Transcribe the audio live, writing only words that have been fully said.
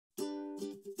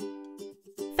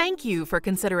Thank you for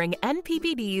considering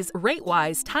NPPD's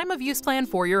RateWise time of use plan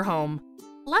for your home.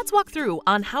 Let's walk through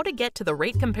on how to get to the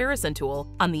rate comparison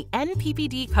tool on the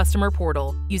NPPD customer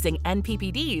portal using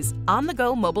NPPD's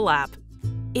on-the-go mobile app.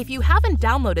 If you haven't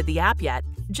downloaded the app yet,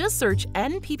 just search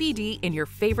NPPD in your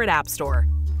favorite app store.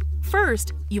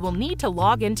 First, you will need to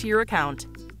log into your account.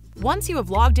 Once you have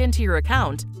logged into your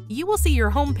account, you will see your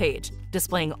home page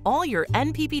displaying all your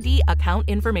NPPD account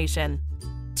information.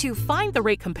 To find the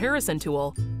rate comparison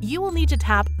tool, you will need to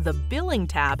tap the Billing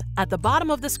tab at the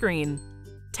bottom of the screen.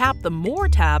 Tap the More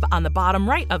tab on the bottom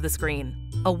right of the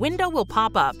screen. A window will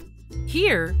pop up.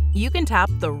 Here, you can tap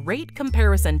the Rate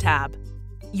Comparison tab.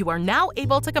 You are now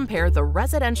able to compare the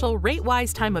residential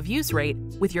RateWise time of use rate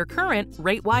with your current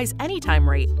RateWise Anytime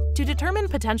rate to determine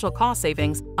potential cost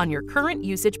savings on your current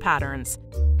usage patterns.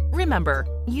 Remember,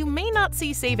 you may not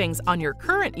see savings on your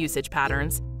current usage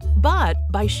patterns, but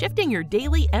by shifting your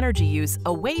daily energy use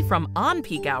away from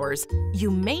on-peak hours, you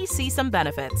may see some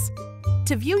benefits.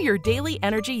 To view your daily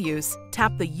energy use,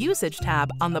 tap the Usage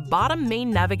tab on the bottom main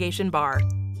navigation bar.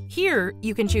 Here,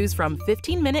 you can choose from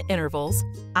 15-minute intervals,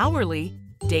 hourly,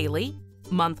 daily,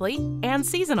 monthly, and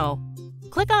seasonal.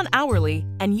 Click on Hourly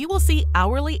and you will see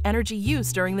hourly energy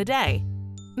use during the day.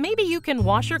 Maybe you can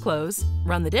wash your clothes,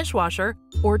 run the dishwasher,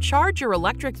 or charge your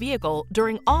electric vehicle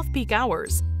during off-peak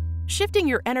hours. Shifting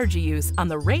your energy use on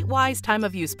the RateWise time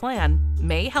of use plan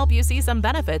may help you see some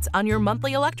benefits on your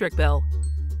monthly electric bill.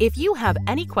 If you have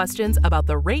any questions about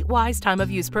the RateWise time of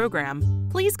use program,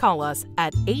 please call us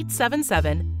at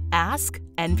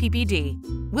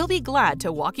 877-ASK-NPPD. We'll be glad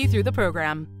to walk you through the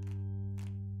program.